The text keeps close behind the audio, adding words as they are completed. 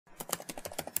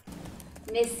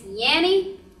Miss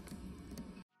Yanny?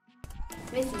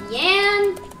 Miss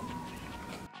Yan?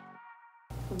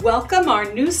 Welcome our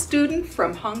new student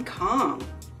from Hong Kong.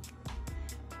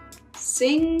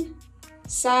 Cici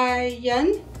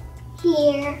Yuen?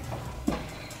 Here.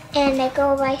 And I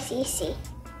go by Cici.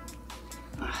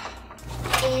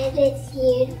 And it's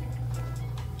Yuen.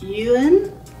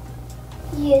 Yuen?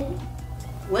 Yuen.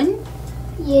 When?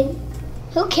 Yuen.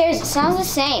 Who cares? It sounds the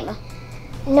same.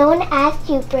 No one asked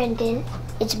you, Brendan.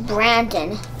 It's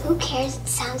Brandon. Who cares? It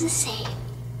sounds the same.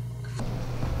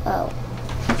 Oh.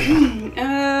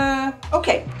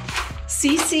 Okay.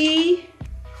 Cici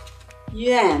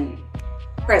Yuen.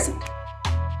 Present.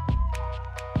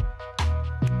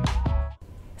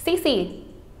 Cici.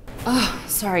 Oh,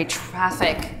 sorry,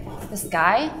 traffic. This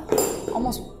guy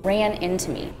almost ran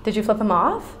into me. Did you flip him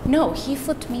off? No, he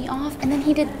flipped me off and then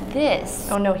he did this.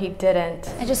 Oh no, he didn't.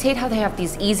 I just hate how they have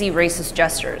these easy racist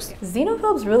gestures.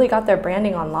 Xenophobes really got their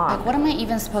branding on lock. Like, what am I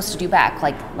even supposed to do back?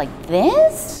 Like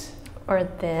this? Or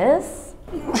this?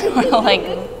 Or like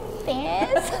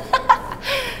this?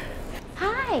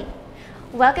 Hi.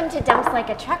 Welcome to Dumps Like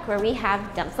a Truck, where we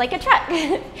have dumps like a truck.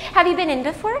 Have you been in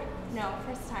before? No,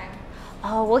 first time.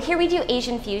 Oh, well, here we do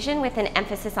Asian fusion with an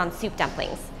emphasis on soup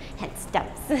dumplings, hence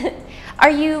dumps.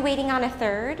 Are you waiting on a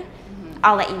third?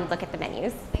 I'll let you look at the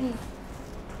menus.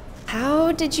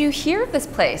 How did you hear of this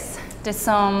place? Did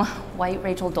some white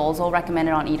Rachel Dolezal recommend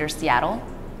it on Eater Seattle?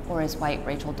 Or is white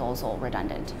Rachel Dolezal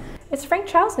redundant? It's Frank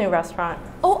Chow's new restaurant.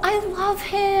 Oh, I love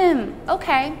him.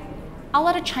 Okay. I'll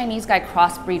let a Chinese guy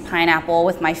crossbreed pineapple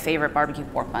with my favorite barbecue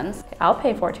pork buns. I'll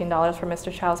pay $14 for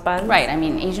Mr. Chow's buns. Right, I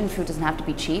mean, Asian food doesn't have to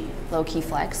be cheap, low-key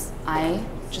flex. I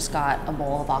just got a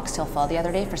bowl of oxtail pho the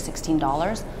other day for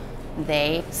 $16.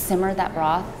 They simmered that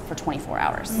broth for 24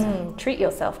 hours. Treat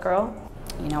yourself, girl.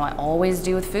 You know, I always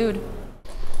do with food.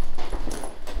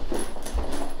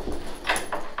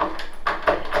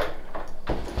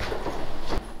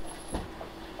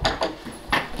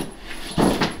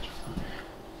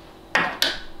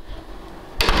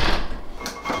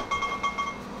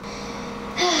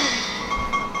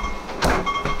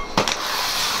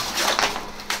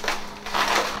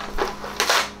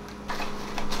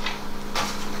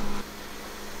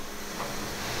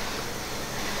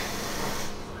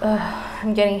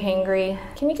 I'm getting hangry.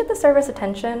 Can you get the server's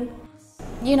attention?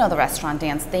 You know the restaurant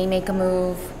dance. They make a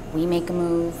move, we make a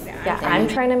move. Yeah, I'm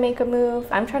trying to make a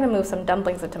move. I'm trying to move some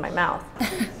dumplings into my mouth.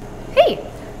 Hey!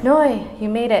 Noy, you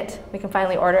made it. We can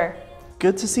finally order.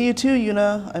 Good to see you too,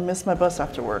 Yoona. I missed my bus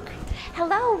after work.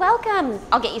 Hello, welcome.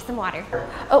 I'll get you some water.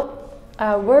 Oh,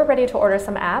 we're ready to order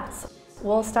some apps.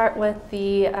 We'll start with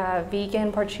the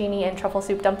vegan porcini and truffle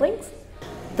soup dumplings.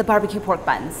 The barbecue pork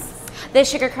buns. The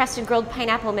sugar-crusted grilled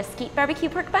pineapple mesquite barbecue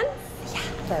pork buns. Yeah,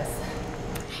 those.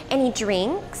 Any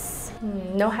drinks?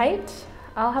 No height?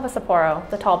 I'll have a Sapporo,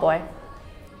 the tall boy.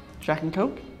 Jack and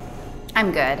Coke?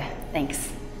 I'm good,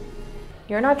 thanks.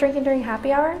 You're not drinking during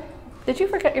happy hour? Did you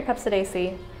forget your Pepsi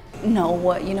AC?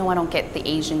 No, you know I don't get the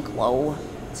Asian glow.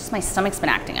 It's just my stomach's been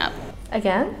acting up.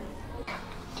 Again?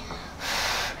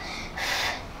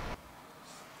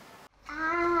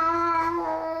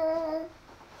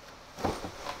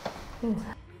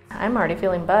 I'm already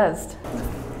feeling buzzed.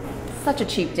 Such a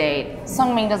cheap date.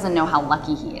 Sungmin doesn't know how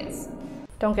lucky he is.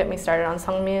 Don't get me started on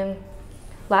Sungmin.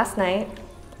 Last night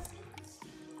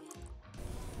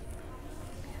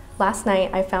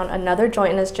I found another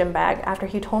joint in his gym bag after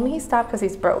he told me he stopped because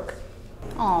he's broke.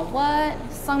 Oh, what?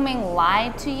 Sungmin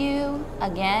lied to you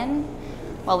again?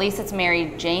 Well, at least it's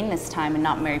Mary Jane this time and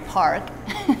not Mary Park.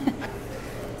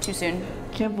 Too soon.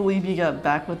 Can't believe you got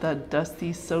back with that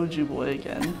dusty soju boy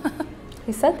again.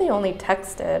 He said they only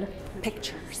texted.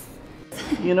 Pictures.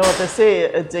 You know what they say,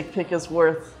 a dick pic is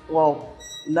worth, well,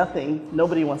 nothing.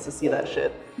 Nobody wants to see that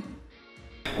shit.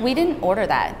 We didn't order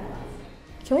that.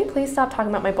 Can we please stop talking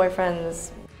about my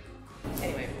boyfriends?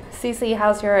 Anyway. Cici,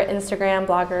 how's your Instagram,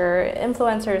 blogger,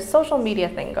 influencers, social media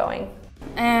thing going?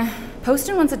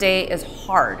 Posting once a day is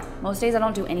hard. Most days I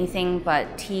don't do anything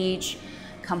but teach,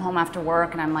 come home after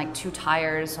work, and I'm like too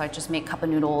tired, so I just make cup of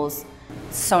noodles.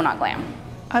 So not glam.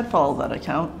 I'd follow that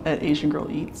account at Asian Girl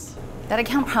Eats. That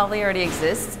account probably already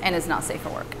exists and is not safe for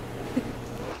work.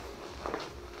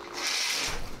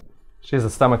 She has a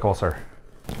stomach ulcer.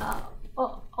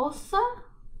 Ulcer?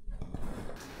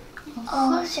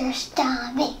 Ulcer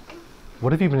stomach.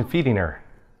 What have you been feeding her?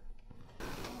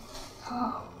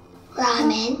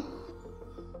 Ramen.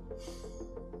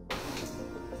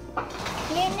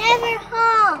 You're never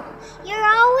home. You're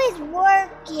always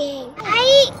working.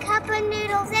 I eat cup of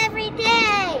noodles every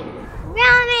day.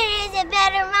 Ramen is a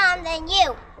better mom than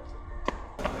you.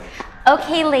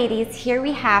 Okay, ladies, here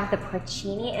we have the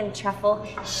porcini and truffle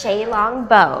Shalong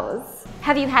bows.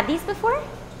 Have you had these before?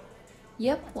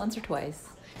 Yep, once or twice.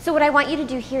 So what I want you to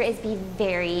do here is be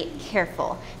very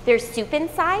careful. There's soup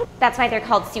inside. That's why they're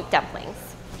called soup dumplings.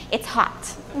 It's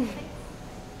hot.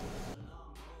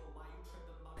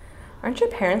 Aren't your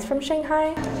parents from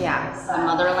Shanghai? Yeah, it's the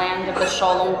motherland of the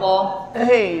Xiaolongbao.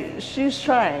 Hey, she's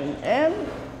trying, and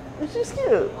she's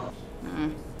cute.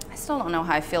 I still don't know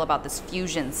how I feel about this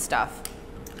fusion stuff.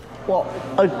 Well,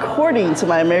 according to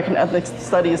my American Ethnic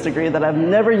Studies degree that I've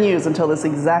never used until this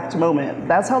exact moment,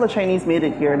 that's how the Chinese made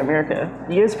it here in America.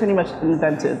 You guys pretty much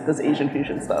invented this Asian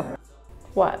fusion stuff.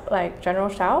 What, like General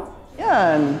Shao?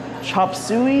 Yeah, and chop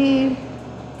suey,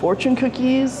 fortune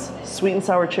cookies, sweet and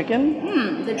sour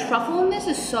chicken. The truffle in this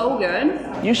is so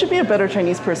good. You should be a better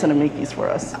Chinese person to make these for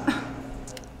us.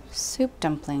 Soup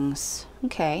dumplings,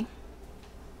 okay.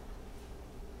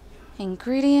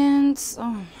 Ingredients, oh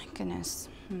my goodness.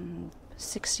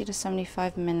 60 to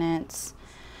 75 minutes.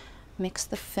 Mix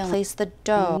the filling. Place the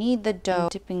dough. Knead the dough.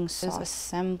 Dipping sauce.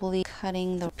 Assembly.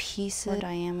 Cutting the pieces.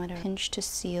 Diameter. Pinch to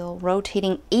seal.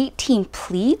 Rotating 18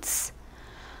 pleats.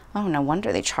 Oh, no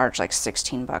wonder they charge like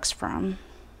 16 bucks for them.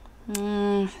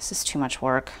 This is too much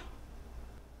work.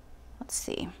 Let's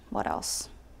see. What else?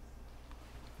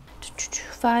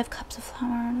 5 cups of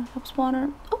flour. 2 cups of water.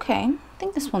 Okay. I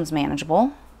think this one's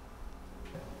manageable.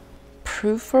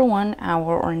 Proof for 1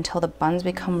 hour or until the buns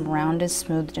become rounded,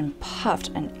 smoothed, and puffed.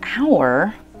 An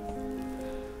hour?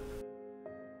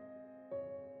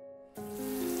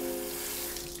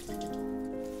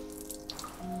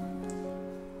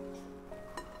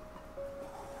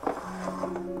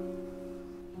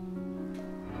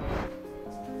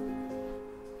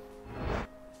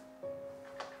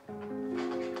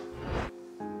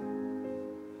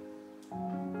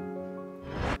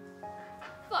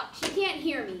 Fuck, she can't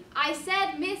hear me. I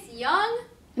said Miss Young?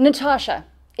 Natasha,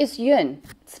 it's Yuen.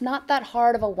 It's not that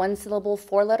hard of a 1-syllable,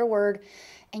 4-letter word,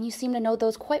 and you seem to know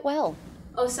those quite well.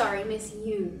 Oh, sorry, Miss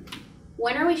Yoon.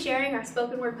 When are we sharing our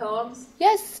spoken word poems?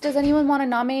 Yes, does anyone want to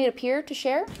nominate a peer to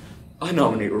share? I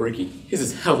nominate Ricky. His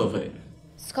is hella lit.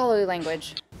 Scholarly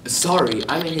language. Sorry,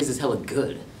 I mean his is hella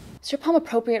good. Is your poem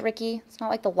appropriate, Ricky? It's not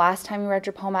like the last time you read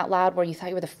your poem out loud where you thought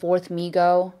you were the 4th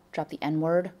Migo, dropped the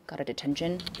N-word, got a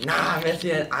detention. Nah,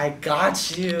 Method, I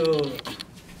got you.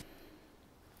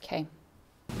 Okay.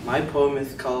 My poem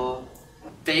is called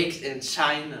Baked in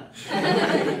China.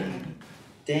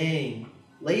 Dang,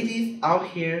 ladies out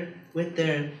here with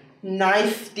their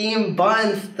nice steamed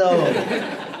buns though.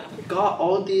 Got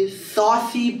all these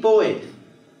saucy boys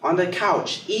on the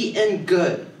couch eating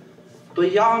good.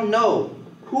 But y'all know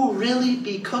who really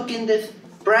be cooking this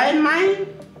bread, man?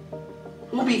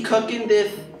 Who be cooking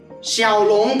this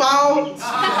xiaolongbao?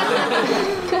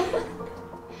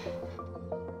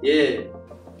 Yeah.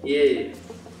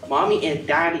 Mommy and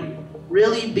daddy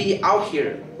really be out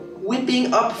here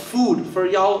whipping up food for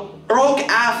y'all broke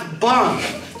ass bums.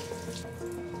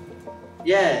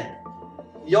 Yeah.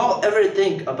 Y'all ever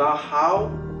think about how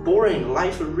boring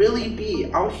life would really be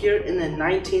out here in the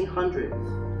 1900s?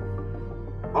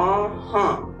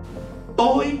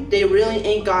 Boy, they really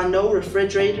ain't got no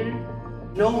refrigerator,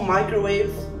 no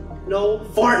microwaves, no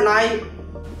Fortnite,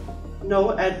 no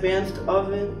advanced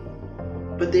oven,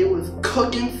 but they was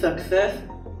cooking success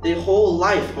their whole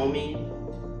life, homie.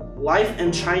 Life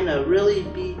in China really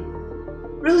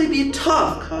be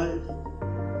tough, cuz.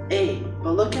 Hey,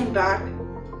 but looking back,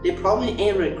 they probably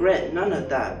ain't regret none of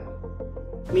that.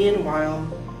 Meanwhile,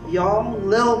 y'all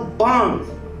little bums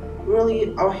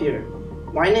really out here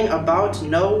whining about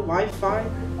no Wi-Fi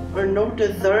or no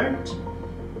dessert,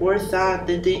 or sad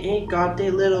that they ain't got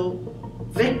their little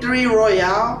victory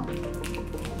royale.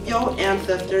 Your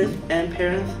ancestors and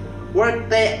parents worked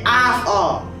their ass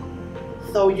off,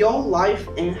 so your life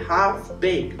ain't half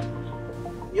baked.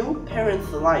 Your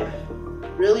parents' life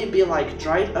really be like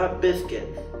dried up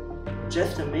biscuits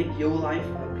just to make your life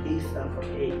a piece of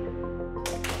cake.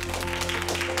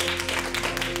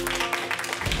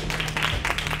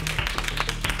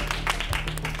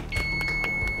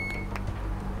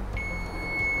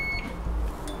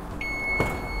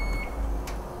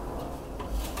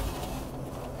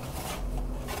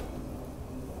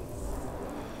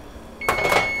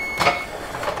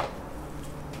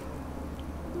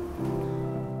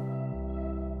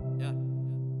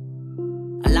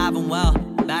 Alive and well,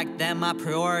 back then my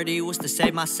priority was to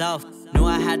save myself. Knew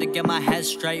I had to get my head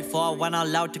straight before I went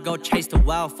all out to go chase the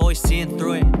wealth. Always seeing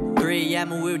through it, 3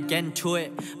 AM and we would get into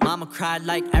it. Mama cried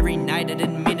like every night, I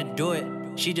didn't mean to do it.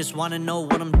 She just wanna know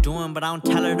what I'm doing, but I don't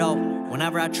tell her though.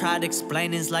 Whenever I try to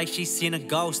explain, it's like she's seen a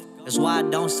ghost. That's why I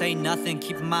don't say nothing,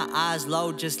 keeping my eyes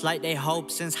low, just like they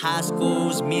hope. Since high school, it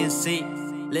was me and C,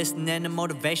 listening to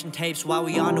motivation tapes while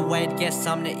we on the way to get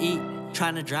something to eat,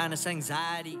 trying to drown this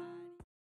anxiety.